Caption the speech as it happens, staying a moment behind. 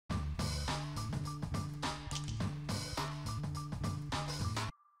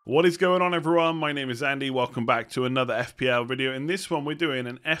What is going on, everyone? My name is Andy. Welcome back to another FPL video. In this one, we're doing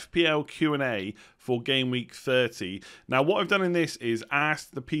an FPL Q&A for Game Week 30. Now, what I've done in this is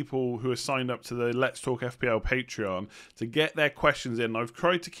asked the people who are signed up to the Let's Talk FPL Patreon to get their questions in. I've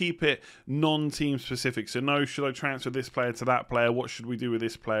tried to keep it non-team specific. So no, should I transfer this player to that player? What should we do with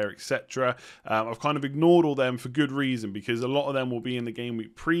this player, etc. I've kind of ignored all them for good reason, because a lot of them will be in the Game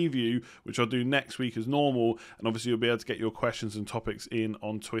Week preview, which I'll do next week as normal. And obviously, you'll be able to get your questions and topics in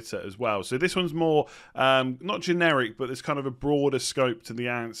on Twitter as well. So this one's more not generic, but there's kind of a broader scope to the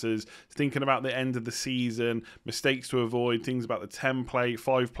answers, thinking about the end of the season, mistakes to avoid, things about the template,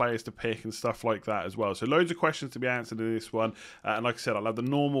 5 players to pick and stuff like that as well. So loads of questions to be answered in this one, and like I said, I'll have the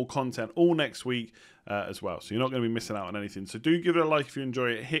normal content all next week as well, so you're not going to be missing out on anything. So do give it a like if you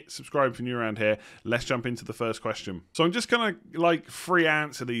enjoy it, hit subscribe if you're new around here. Let's jump into the first question. So I'm just going to like free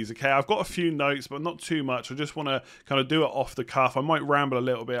answer these, okay? I've got a few notes, but not too much. I just want to kind of do it off the cuff. I might ramble a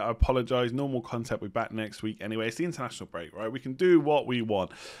little bit, I apologize. Normal content will be back next week anyway. It's the international break, right? We can do what we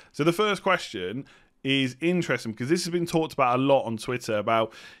want. So the first question is interesting because this has been talked about a lot on Twitter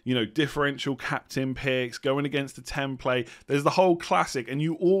about, you know, differential captain picks, going against the template. There's the whole classic, and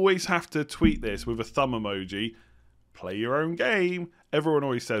you always have to tweet this with a thumb emoji. Play your own game. Everyone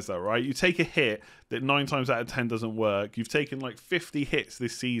always says that, right? You take a hit that 9 times out of 10 doesn't work. You've taken like 50 hits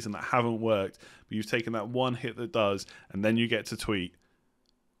this season that haven't worked, but you've taken that one hit that does, and then you get to tweet,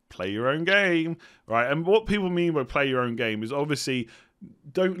 play your own game, right? And what people mean by play your own game is obviously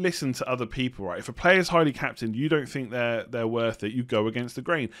don't listen to other people, right? If a player's highly captained, you don't think they're worth it, you go against the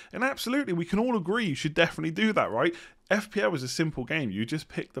grain. And absolutely, we can all agree you should definitely do that, right? FPL is a simple game. You just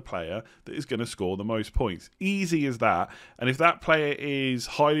pick the player that is going to score the most points. Easy as that. And if that player is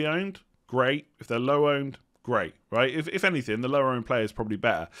highly owned, great. If they're low owned, great, right? If anything, the lower owned player is probably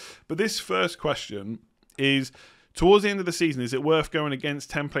better. But this first question is, towards the end of the season, is it worth going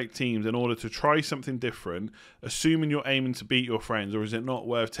against template teams in order to try something different, assuming you're aiming to beat your friends, or is it not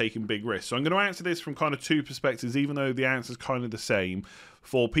worth taking big risks? So I'm going to answer this from kind of 2 perspectives, even though the answer is kind of the same,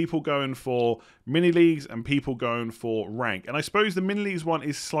 for people going for mini leagues and people going for rank. And I suppose the mini leagues one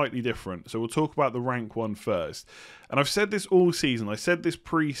is slightly different, so we'll talk about the rank one first. And I've said this all season, I said this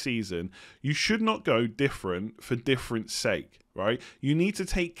pre-season, you should not go different for different's sake, right? You need to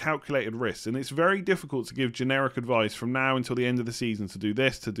take calculated risks, and it's very difficult to give generic advice from now until the end of the season to do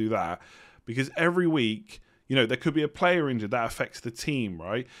this, to do that, because every week, you know, there could be a player injured that affects the team,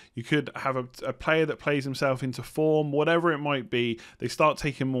 right? You could have a player that plays himself into form, whatever it might be. They start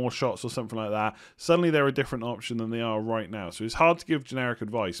taking more shots or something like that. Suddenly they're a different option than they are right now. So it's hard to give generic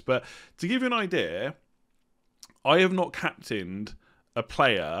advice. But to give you an idea, I have not captained a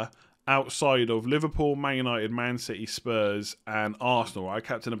player outside of Liverpool, Man United, Man City, Spurs, and Arsenal. I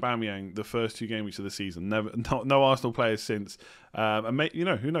captained Aubameyang the first 2 game weeks of the season. No Arsenal players since. And you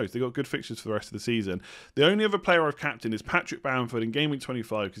know, who knows? They got good fixtures for the rest of the season. The only other player I've captained is Patrick Bamford in Game Week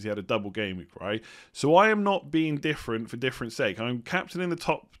 25 because he had a double game week, right? So I am not being different for different sake. I'm captaining the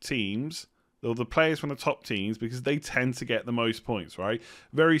top teams, or the players from the top teams, because they tend to get the most points, right?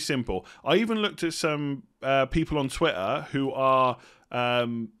 Very simple. I even looked at some people on Twitter who are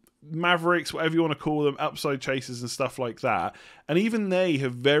Mavericks, whatever you want to call them, upside chasers and stuff like that, and even they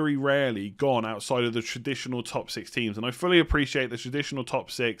have very rarely gone outside of the traditional top 6 teams. And I fully appreciate the traditional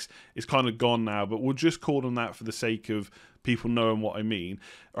top 6 is kind of gone now, but we'll just call them that for the sake of people knowing what I mean.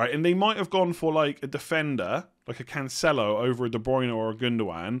 All right, and they might have gone for like a defender, like a Cancelo over a De Bruyne or a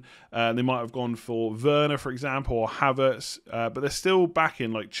Gundogan. They might have gone for Werner, for example, or Havertz, but they're still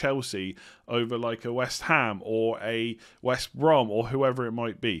backing like Chelsea over like a West Ham or a West Brom or whoever it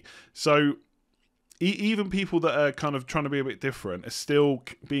might be. So even people that are kind of trying to be a bit different are still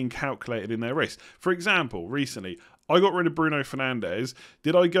being calculated in their risk. For example, recently, I got rid of Bruno Fernandes.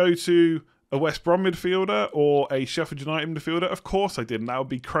 Did I go to a West Brom midfielder or a Sheffield United midfielder? Of course I didn't. That would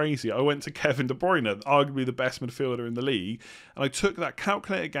be crazy. I went to Kevin De Bruyne, arguably the best midfielder in the league, and I took that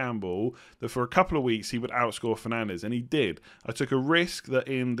calculated gamble that for a couple of weeks he would outscore Fernandes, and he did. I took a risk that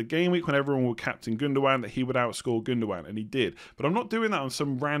in the game week when everyone would captain Gundogan, that he would outscore Gundogan, and he did. But I'm not doing that on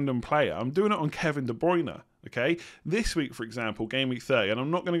some random player. I'm doing it on Kevin De Bruyne, okay? This week, for example, game week 30, and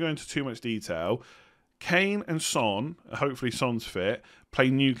I'm not going to go into too much detail, Kane and Son, hopefully Son's fit, play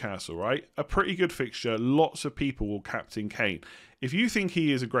Newcastle, right? A pretty good fixture. Lots of people will captain Kane. If you think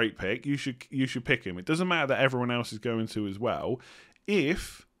he is a great pick, you should pick him. It doesn't matter that everyone else is going to as well.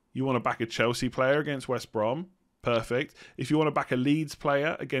 If you want to back a Chelsea player against West Brom, perfect. If you want to back a Leeds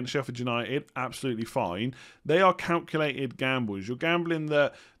player against Sheffield United, absolutely fine. They are calculated gambles. You're gambling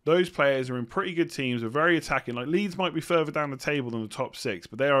that those players are in pretty good teams, are very attacking. Like Leeds might be further down the table than the top 6,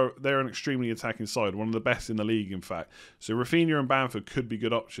 but they're an extremely attacking side, one of the best in the league, in fact. So Rafinha and Bamford could be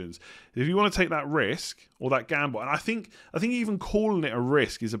good options. If you want to take that risk or that gamble, and I think even calling it a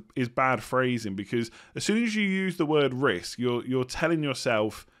risk is bad phrasing, because as soon as you use the word risk, you're telling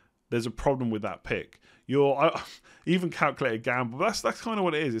yourself there's a problem with that pick. Even calculated gamble. That's kind of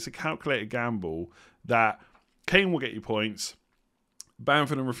what it is. It's a calculated gamble that Kane will get you points.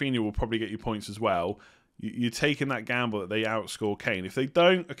 Bamford and Rafinha will probably get you points as well. You're taking that gamble that they outscore Kane. If they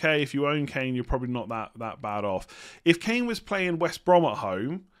don't, okay, if you own Kane, you're probably not that bad off. If Kane was playing West Brom at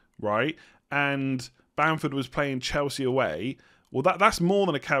home, right, and Bamford was playing Chelsea away, well, that's more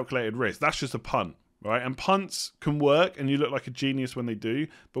than a calculated risk. That's just a punt, right? And punts can work, and you look like a genius when they do.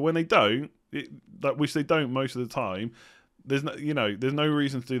 But when they don't, which they don't most of the time, there's no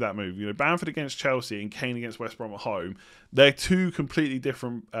reason to do that move. Bamford against Chelsea and Kane against West Brom at home, they're two completely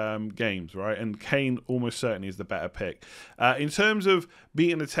different games, right? And Kane almost certainly is the better pick. In terms of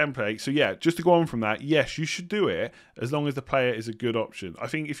beating the template, so yeah, just to go on from that, yes, you should do it as long as the player is a good option. I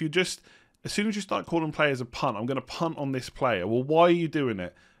think if you just, as soon as you start calling players a punt, I'm going to punt on this player. Well, why are you doing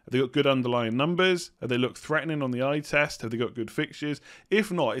it? Have they got good underlying numbers? Have they looked threatening on the eye test? Have they got good fixtures?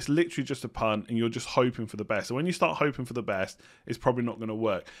 If not, it's literally just a punt and you're just hoping for the best. So when you start hoping for the best, it's probably not going to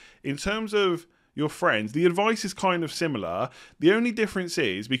work. In terms of your friends, the advice is kind of similar. The only difference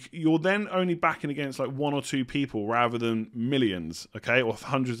is you're then only backing against like 1 or 2 people rather than millions, okay, or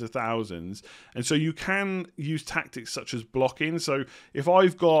hundreds of thousands. And so you can use tactics such as blocking. So if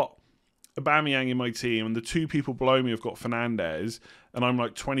I've got Aubameyang in my team and the 2 people below me have got Fernandes and I'm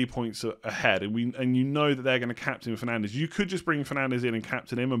like 20 points ahead and you know that they're going to captain Fernandes, you could just bring Fernandes in and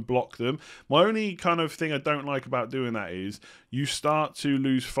captain him and block them. My only kind of thing I don't like about doing that is you start to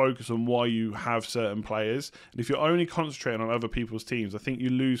lose focus on why you have certain players. And if you're only concentrating on other people's teams, I think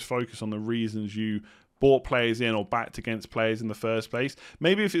you lose focus on the reasons you bought players in or backed against players in the first place.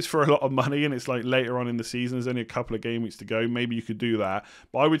 Maybe if it's for a lot of money and it's like later on in the season, there's only a couple of game weeks to go, maybe you could do that.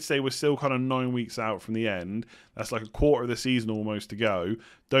 But I would say we're still kind of 9 weeks out from the end. That's like a quarter of the season almost to go.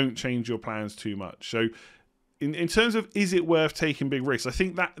 Don't change your plans too much. So in terms of is it worth taking big risks, I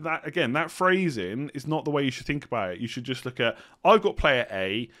think that again, that phrasing is not the way you should think about it. You should just look at, I've got player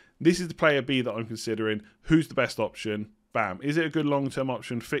A, this is the player B that I'm considering, who's the best option? Bam. Is it a good long-term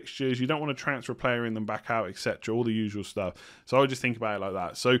option? Fixtures, you don't want to transfer a player in, then back out, etc. All the usual stuff. So I would just think about it like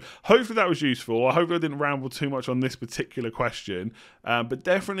that. So hopefully that was useful. I hope I didn't ramble too much on this particular question. But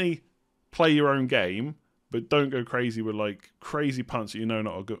definitely play your own game. But don't go crazy with like crazy punts that you know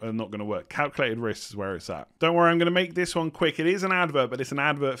are not going to work. Calculated risks is where it's at. Don't worry, I'm going to make this one quick. It is an advert, but it's an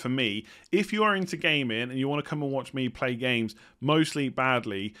advert for me. If you are into gaming and you want to come and watch me play games, mostly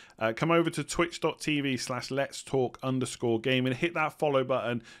badly, come over to twitch.tv/letstalk_gaming. Hit that follow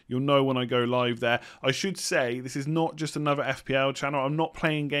button. You'll know when I go live there. I should say this is not just another FPL channel. I'm not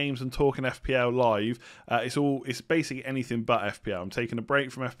playing games and talking FPL live. It's basically anything but FPL. I'm taking a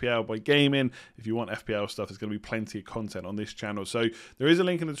break from FPL by gaming. If you want FPL stuff, there's going to be plenty of content on this channel. So there is a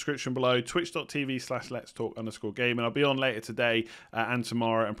link in the description below, twitch.tv/letstalk_gaming. I'll be on later today and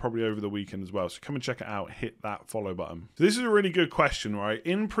tomorrow and probably over the weekend as well. So come and check it out. Hit that follow button. So this is a really good question, right?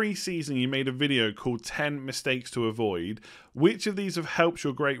 In pre-season, you made a video called 10 mistakes to avoid. Which of these have helped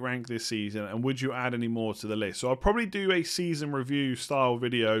your great rank this season, and would you add any more to the list? So I'll probably do a season review style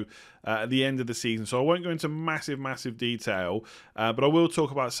video at the end of the season, so I won't go into massive detail, but I will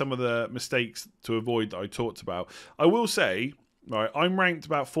talk about some of the mistakes to avoid that I talked about. I will say, right, I'm ranked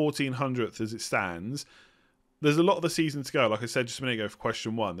about 1400th as it stands. There's a lot of the season to go. Like I said just a minute ago for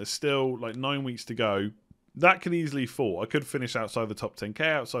question 1, there's still like 9 weeks to go. That could easily fall. I could finish outside the top 10k,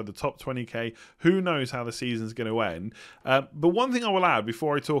 outside the top 20k. Who knows how the season's going to end? But one thing I will add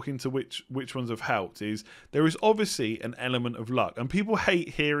before I talk into which ones have helped is there is obviously an element of luck. And people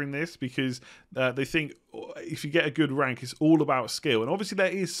hate hearing this because they think if you get a good rank, it's all about skill. And obviously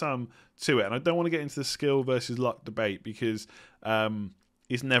there is some to it. And I don't want to get into the skill versus luck debate because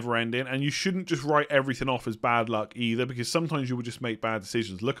it's never ending, and you shouldn't just write everything off as bad luck either, because sometimes you will just make bad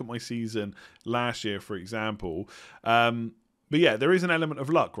decisions. Look at my season last year, for example. But yeah, there is an element of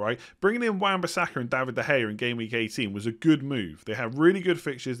luck, right? Bringing in Wan-Bissaka and David De Gea in Game Week 18 was a good move. They had really good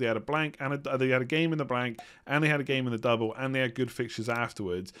fixtures. They had a blank, and they had a game in the blank, and they had a game in the double, and they had good fixtures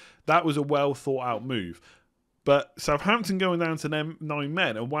afterwards. That was a well thought out move. But Southampton going down to 9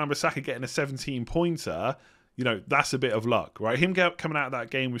 men and Wan-Bissaka getting a 17-pointer, you know, that's a bit of luck, right? Him coming out of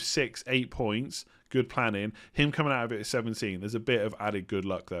that game with 6, 8 points, good planning. Him coming out of it at 17, there's a bit of added good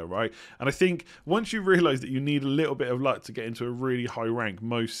luck there, right? And I think once you realise that you need a little bit of luck to get into a really high rank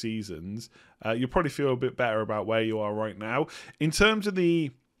most seasons, you'll probably feel a bit better about where you are right now. In terms of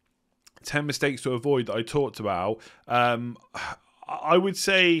the 10 mistakes to avoid that I talked about, I would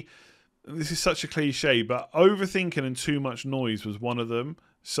say, this is such a cliche, but overthinking and too much noise was one of them.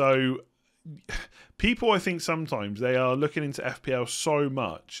 So people, I think sometimes they are looking into FPL so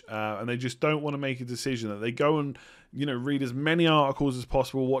much and they just don't want to make a decision, that they go and read as many articles as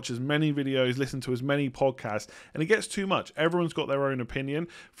possible, watch as many videos, listen to as many podcasts, and it gets too much. Everyone's got their own opinion.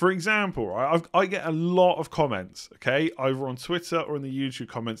 For example, I get a lot of comments, okay, either on Twitter or in the YouTube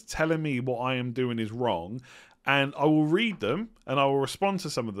comments, telling me what I am doing is wrong. And I will read them and I will respond to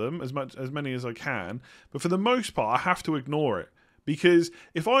some of them, as many as I can. But for the most part, I have to ignore it. Because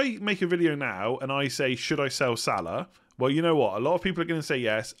if I make a video now and I say, should I sell Salah? Well, you know what? A lot of people are going to say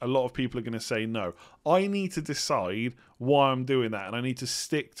yes. A lot of people are going to say no. I need to decide why I'm doing that, and I need to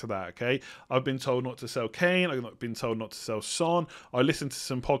stick to that, okay? I've been told not to sell Kane. I've been told not to sell Son. I listened to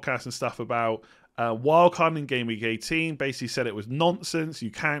some podcasts and stuff about wildcard in Game Week 18. Basically said it was nonsense. You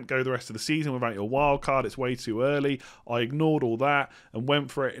can't go the rest of the season without your wildcard. It's way too early. I ignored all that and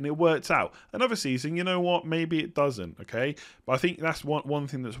went for it, and it worked out. Another season, you know what? Maybe it doesn't, okay? But I think that's one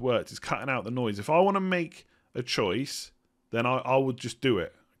thing that's worked, is cutting out the noise. If I want to make a choice, then I would just do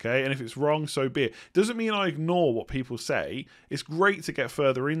it. Okay, and if it's wrong, so be it. Doesn't mean I ignore what people say. It's great to get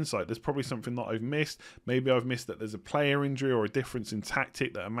further insight. There's probably something that I've missed. Maybe I've missed that there's a player injury or a difference in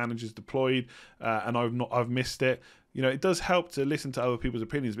tactic that a manager's deployed, and I've missed it. It does help to listen to other people's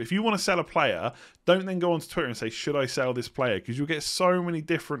opinions. But if you want to sell a player, don't then go onto Twitter and say, should I sell this player? Because you'll get so many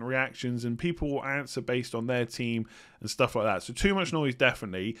different reactions, and people will answer based on their team and stuff like that. So too much noise,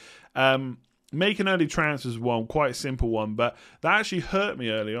 definitely. Making early transfers was one, quite a simple one, but that actually hurt me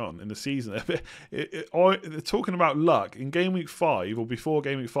early on in the season. Talking about luck, in Game Week 5, or before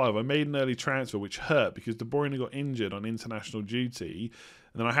Game Week 5, I made an early transfer which hurt because De Bruyne got injured on international duty,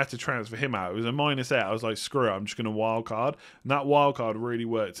 and then I had to transfer him out. It was a -8. I was like, screw it, I'm just going to wildcard. And that wildcard really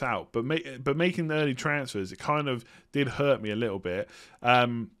worked out. But making the early transfers, it kind of did hurt me a little bit.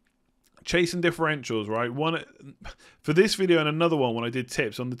 Chasing differentials, right? One for this video and another one when I did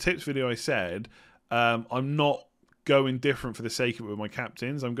tips. On the tips video, I said I'm not going different for the sake of it with my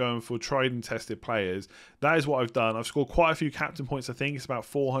captains. I'm going for tried and tested players. That is what I've done. I've scored quite a few captain points. I think it's about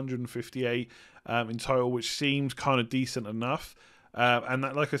 458 in total, which seems kind of decent enough. And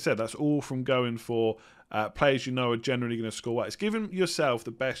that, like I said, that's all from going for players are generally going to score well. It's giving yourself the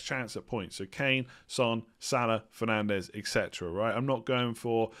best chance at points. So Kane, Son, Salah, Fernandes, etc. Right? I'm not going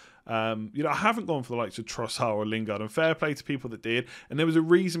for I haven't gone for the likes of Trossard or Lingard, and fair play to people that did. And there was a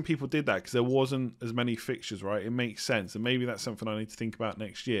reason people did that, because there wasn't as many fixtures, right? It makes sense, and maybe that's something I need to think about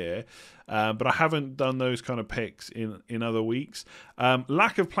next year. But I haven't done those kind of picks in other weeks.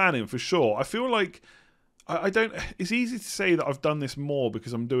 Lack of planning for sure. I feel like I don't. It's easy to say that I've done this more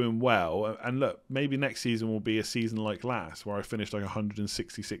because I'm doing well. And look, maybe next season will be a season like last, where I finished like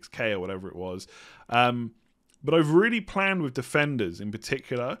 166k or whatever it was. But I've really planned with defenders in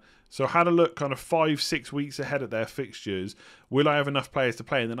particular. So I had a look kind of 5-6 weeks ahead at their fixtures. Will I have enough players to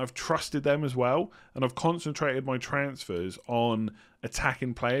play? And then I've trusted them as well. And I've concentrated my transfers on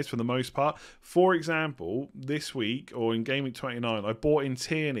attacking players for the most part. For example, this week, or in Game Week 29, I bought in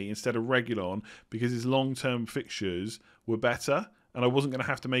Tierney instead of Reguilon because his long-term fixtures were better, and I wasn't going to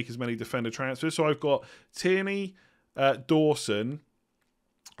have to make as many defender transfers. So I've got Tierney, Dawson.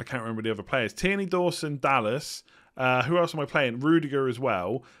 I can't remember the other players. Tierney, Dawson, Dallas. Who else am I playing? Rudiger as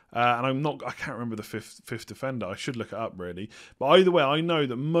well. And I can't remember the fifth defender. I should look it up, really. But either way, I know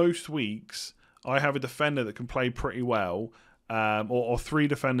that most weeks I have a defender that can play pretty well, or 3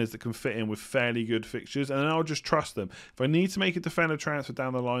 defenders that can fit in with fairly good fixtures, and then I'll just trust them. If I need to make a defender transfer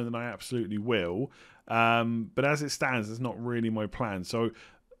down the line, then I absolutely will. But as it stands, that's not really my plan. So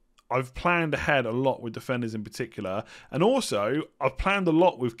I've planned ahead a lot with defenders in particular, and also I've planned a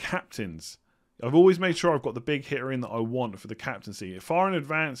lot with captains. I've always made sure I've got the big hitter in that I want for the captaincy, far in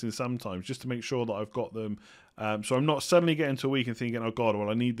advance in sometimes, just to make sure that I've got them. So I'm not suddenly getting to a week and thinking, oh God, well,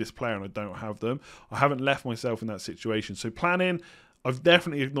 I need this player and I don't have them. I haven't left myself in that situation. So planning, I've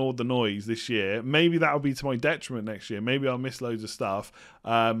definitely ignored the noise this year. Maybe that'll be to my detriment next year. Maybe I'll miss loads of stuff.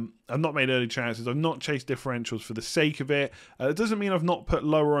 I've not made early chances. I've not chased differentials for the sake of it. It doesn't mean I've not put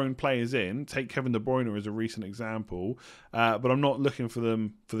lower owned players in. Take Kevin De Bruyne as a recent example. But I'm not looking for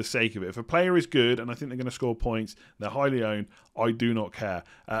them for the sake of it. If a player is good and I think they're going to score points, they're highly owned, I do not care.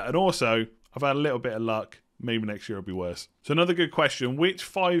 And also, I've had a little bit of luck. Maybe next year it'll be worse. So another good question. Which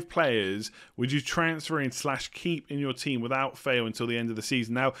 5 players would you transfer in / keep in your team without fail until the end of the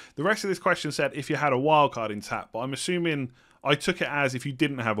season? Now, the rest of this question said if you had a wildcard in tap, but I'm assuming I took it as if you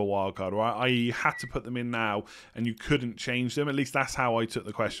didn't have a wild card, right? I.e. you had to put them in now and you couldn't change them. At least that's how I took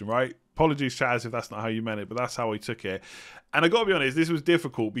the question, right? Apologies, Chaz, if that's not how you meant it, but that's how I took it. And I got to be honest, this was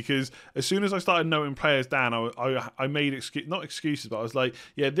difficult because as soon as I started noting players down, I made not excuses, but I was like,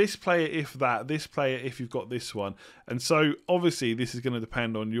 yeah, this player if that, this player if you've got this one. And so obviously this is going to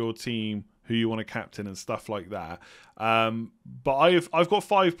depend on your team, who you want to captain and stuff like that. But I've got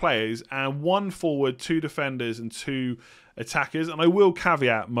 5 players and 1 forward, 2 defenders and 2 attackers, and I will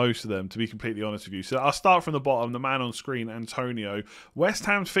caveat most of them, to be completely honest with you. So I'll start from the bottom, the man on screen, Antonio. West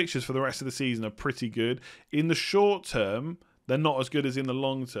Ham's fixtures for the rest of the season are pretty good. In the short term, they're not as good as in the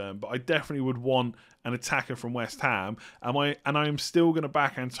long term, but I definitely would want an attacker from West Ham. I am still going to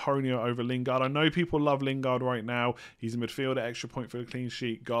back Antonio over Lingard. I know people love Lingard right now. He's a midfielder, extra point for the clean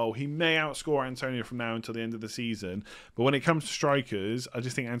sheet goal. He may outscore Antonio from now until the end of the season. But when it comes to strikers, I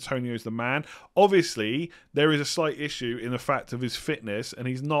just think Antonio's the man. Obviously, there is a slight issue in the fact of his fitness, and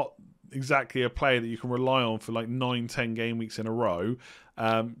he's not exactly a player that you can rely on for like 9-10 game weeks in a row.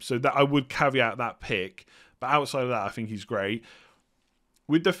 So that I would caveat that pick. But outside of that, I think he's great.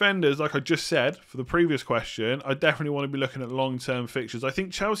 With defenders, like I just said for the previous question, I definitely want to be looking at long-term fixtures. I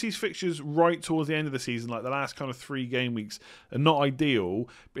think Chelsea's fixtures right towards the end of the season, like the last kind of 3 game weeks, are not ideal.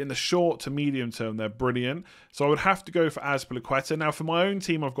 But in the short to medium term, they're brilliant. So I would have to go for Azpilicueta. Now, for my own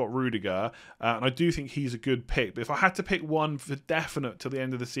team, I've got Rudiger, and I do think he's a good pick. But if I had to pick one for definite till the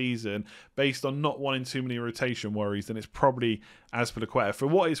end of the season, based on not wanting too many rotation worries, then it's probably Azpilicueta. For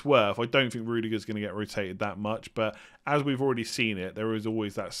what it's worth, I don't think Rudiger's going to get rotated that much. But as we've already seen it, there is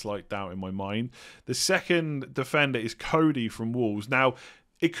always that slight doubt in my mind. The second defender is Cody from Wolves. Now,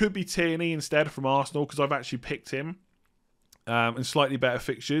 it could be Tierney instead from Arsenal because I've actually picked him. And slightly better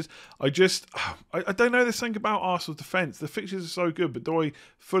fixtures. I don't know, there's something about Arsenal's defence. The fixtures are so good, but do I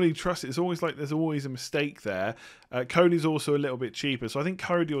fully trust it? It's always like there's always a mistake there. Cody's also a little bit cheaper, so I think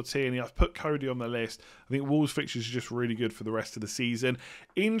Cody or Tierney. I've put Cody on the list. I think Wolves' fixtures are just really good for the rest of the season.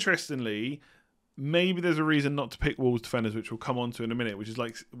 Interestingly, maybe there's a reason not to pick Wolves defenders, which we'll come on to in a minute, which is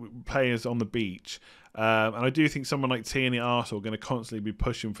like players on the beach. And I do think someone like Tierney at Arsenal are going to constantly be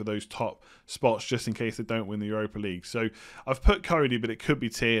pushing for those top spots just in case they don't win the Europa League. So I've put Cody, but it could be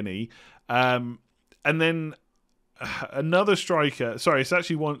Tierney. And then another striker. Sorry, it's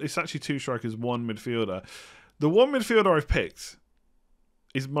actually 2 strikers, 1 midfielder. The 1 midfielder I've picked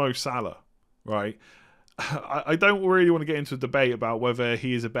is Mo Salah, right? I don't really want to get into a debate about whether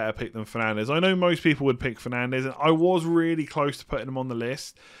he is a better pick than Fernandes. I know most people would pick Fernandes, and I was really close to putting him on the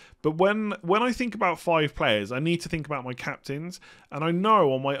list. But when I think about 5 players, I need to think about my captains. And I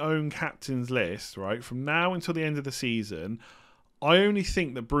know on my own captains list, right, from now until the end of the season, I only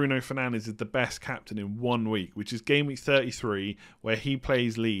think that Bruno Fernandes is the best captain in 1 week, which is game week 33, where he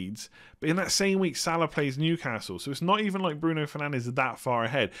plays Leeds. But in that same week, Salah plays Newcastle. So it's not even like Bruno Fernandes is that far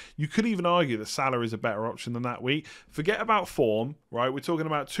ahead. You could even argue that Salah is a better option than that week. Forget about form, right? We're talking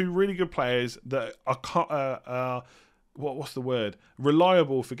about 2 really good players that are what's the word?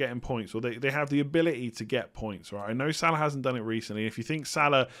 Reliable for getting points, or they have the ability to get points, right? I know Salah hasn't done it recently. If you think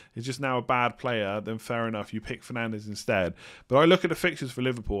Salah is just now a bad player, then fair enough, you pick Fernandes instead. But I look at the fixtures for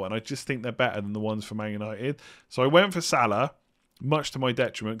Liverpool, and I just think they're better than the ones for Man United. So I went for Salah, much to my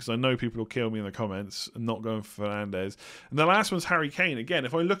detriment, because I know people will kill me in the comments and not going for Fernandes. And the last one's Harry Kane. Again,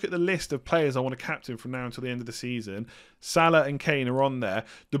 if I look at the list of players I want to captain from now until the end of the season, Salah and Kane are on there.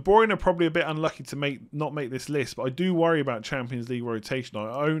 De Bruyne are probably a bit unlucky to not make this list, but I do worry about Champions League rotation. I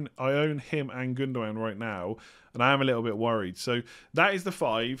own him and Gundogan right now, and I am a little bit worried. So that is the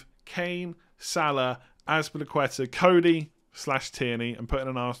 5. Kane, Salah, Azpilicueta, Cody / Tierney, and putting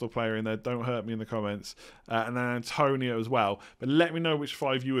an Arsenal player in there. Don't hurt me in the comments. And then Antonio as well. But let me know which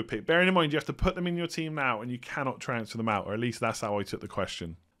 5 you would pick. Bearing in mind, you have to put them in your team now, and you cannot transfer them out, or at least that's how I took the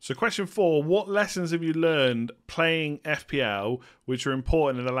question. So question 4, what lessons have you learned playing FPL which are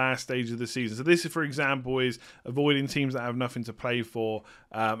important in the last stage of the season? So this, for example, is avoiding teams that have nothing to play for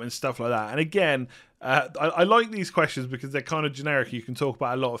and stuff like that. And again, I like these questions because they're kind of generic. You can talk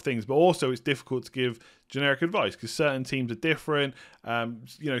about a lot of things, but also it's difficult to give generic advice because certain teams are different.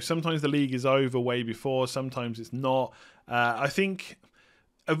 Sometimes the league is over way before, sometimes it's not. I think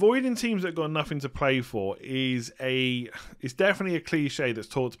avoiding teams that got nothing to play for is definitely a cliche that's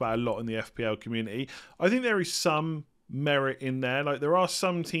talked about a lot in the FPL community. I think there is some merit in there. Like, there are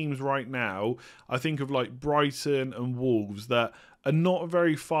some teams right now, I think of like Brighton and Wolves, that are not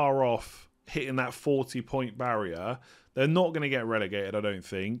very far off hitting that 40-point barrier. They're not going to get relegated, I don't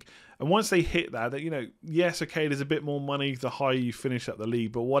think. And once they hit that, yes, okay, there's a bit more money the higher you finish up the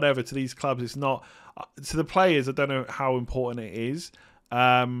league, but whatever, to these clubs, it's not. To the players, I don't know how important it is.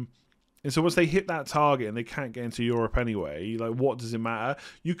 And so once they hit that target and they can't get into Europe anyway, like, what does it matter?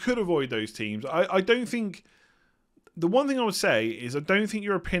 You could avoid those teams. I don't think... The one thing I would say is I don't think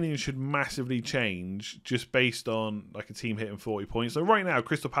your opinion should massively change just based on like a team hitting 40 points. So right now,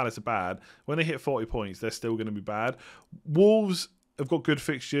 Crystal Palace are bad. When they hit 40 points, they're still going to be bad. Wolves have got good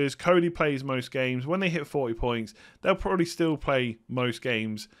fixtures. Cody plays most games. When they hit 40 points, they'll probably still play most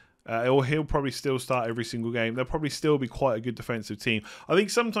games. Or he'll probably still start every single game. They'll probably still be quite a good defensive team. I think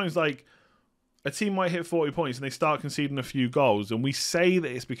sometimes like a team might hit 40 points and they start conceding a few goals, and we say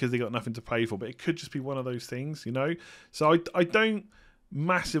that it's because they got nothing to play for, but it could just be one of those things, you know? So I don't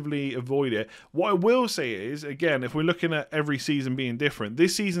massively avoid it. What I will say is, again, if we're looking at every season being different,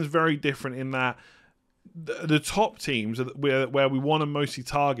 this season's very different in that the top teams where we want to mostly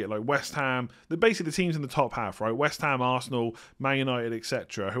target, like West Ham, they're basically the teams in the top half, right? West Ham, Arsenal, Man United,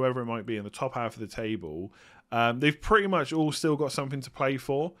 etc., whoever it might be in the top half of the table, they've pretty much all still got something to play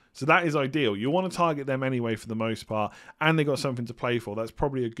for. So that is ideal. You want to target them anyway for the most part, and they got something to play for. That's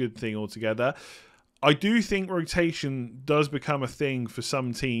probably a good thing altogether. I do think rotation does become a thing for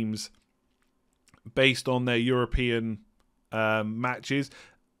some teams based on their European matches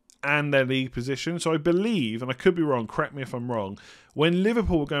and their league position. So I believe, and I could be wrong, correct me if I'm wrong, when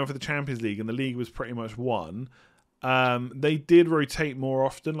Liverpool were going for the Champions League and the league was pretty much won, they did rotate more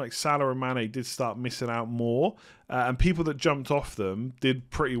often. Like Salah and Mane did start missing out more, and people that jumped off them did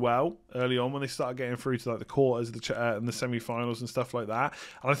pretty well early on when they started getting through to like the quarters and the semi-finals and stuff like that.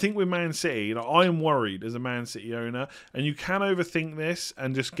 And I think with Man City, you know, I am worried as a Man City owner, and you can overthink this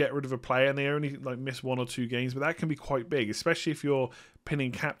and just get rid of a player and they only like miss 1 or 2 games, but that can be quite big, especially if you're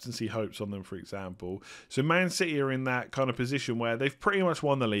pinning captaincy hopes on them, for example. So Man City are in that kind of position where they've pretty much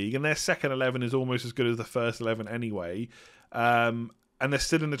won the league and their second 11 is almost as good as the first 11 anyway. And they're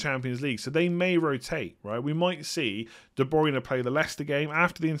still in the Champions League, so they may rotate, right? We might see De Bruyne play the Leicester game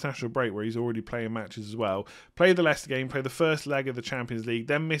after the international break, where he's already playing matches as well. Play the Leicester game, play the first leg of the Champions League,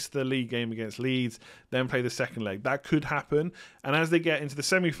 then miss the league game against Leeds, then play the second leg. That could happen. And as they get into the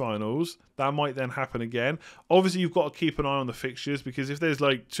semi-finals, that might then happen again. Obviously, you've got to keep an eye on the fixtures, because if there's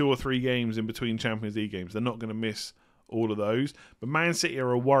like 2 or 3 games in between Champions League games, they're not going to miss all of those. But Man City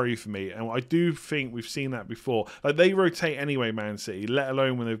are a worry for me, and I do think we've seen that before. Like, they rotate anyway, Man City, let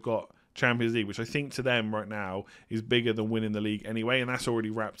alone when they've got Champions League, which I think to them right now is bigger than winning the league anyway, and that's already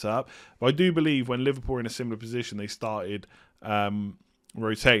wrapped up. But I do believe when Liverpool were in a similar position, they started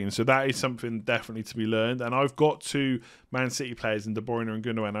rotating. So that is something definitely to be learned. And I've got 2 Man City players in De Bruyne and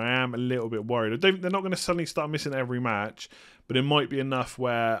Gundogan. I am a little bit worried. They're not going to suddenly start missing every match, but it might be enough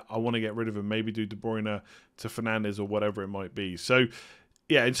where I want to get rid of him. Maybe do De Bruyne to Fernandes or whatever it might be. So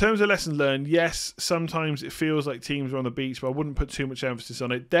yeah, in terms of lessons learned, yes, sometimes it feels like teams are on the beach, but I wouldn't put too much emphasis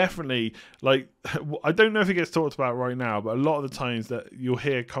on it. Definitely, like, I don't know if it gets talked about right now, but a lot of the times that you'll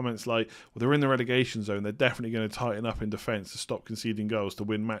hear comments like, well, they're in the relegation zone, they're definitely going to tighten up in defence to stop conceding goals to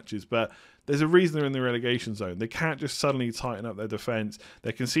win matches. But there's a reason they're in the relegation zone. They can't just suddenly tighten up their defence.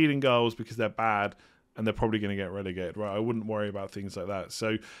 They're conceding goals because they're bad, and they're probably going to get relegated, right? I wouldn't worry about things like that.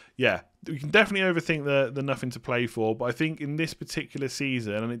 So, yeah, we can definitely overthink the nothing to play for, but I think in this particular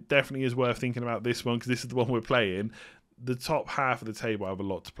season, and it definitely is worth thinking about this one because this is the one we're playing, the top half of the table have a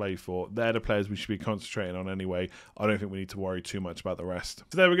lot to play for. They're the players we should be concentrating on anyway. I don't think we need to worry too much about the rest.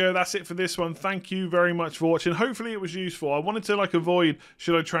 So there we go. That's it for this one. Thank you very much for watching. Hopefully it was useful. I wanted to avoid,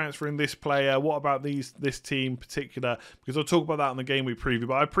 should I transfer in this player? What about this team in particular? Because I'll talk about that on the game week preview.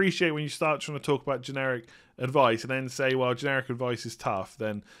 But I appreciate when you start trying to talk about generic advice and then say, well, generic advice is tough,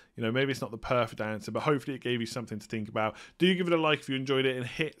 then, you know, maybe it's not the perfect answer, but hopefully it gave you something to think about. Do give it a like if you enjoyed it, and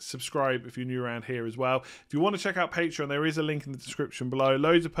hit subscribe if you're new around here as well. If you want to check out Patreon, there is a link in the description below.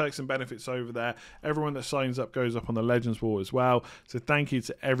 Loads of perks and benefits over there. Everyone that signs up goes up on the Legends Wall as well. So thank you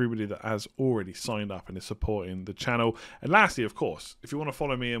to everybody that has already signed up and is supporting the channel. And lastly, of course, if you want to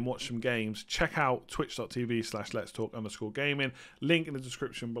follow me and watch some games, check out twitch.tv/letstalk_gaming. Link in the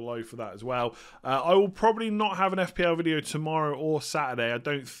description below for that as well. I will probably not have an FPL video tomorrow or Saturday, I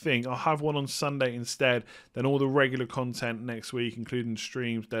don't think. I'll have one on Sunday instead, then all the regular content next week, including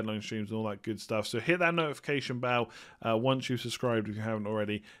streams, deadline streams, and all that good stuff. So hit that notification bell once you've subscribed if you haven't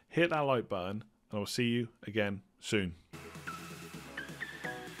already. Hit that like button, and I'll see you again soon.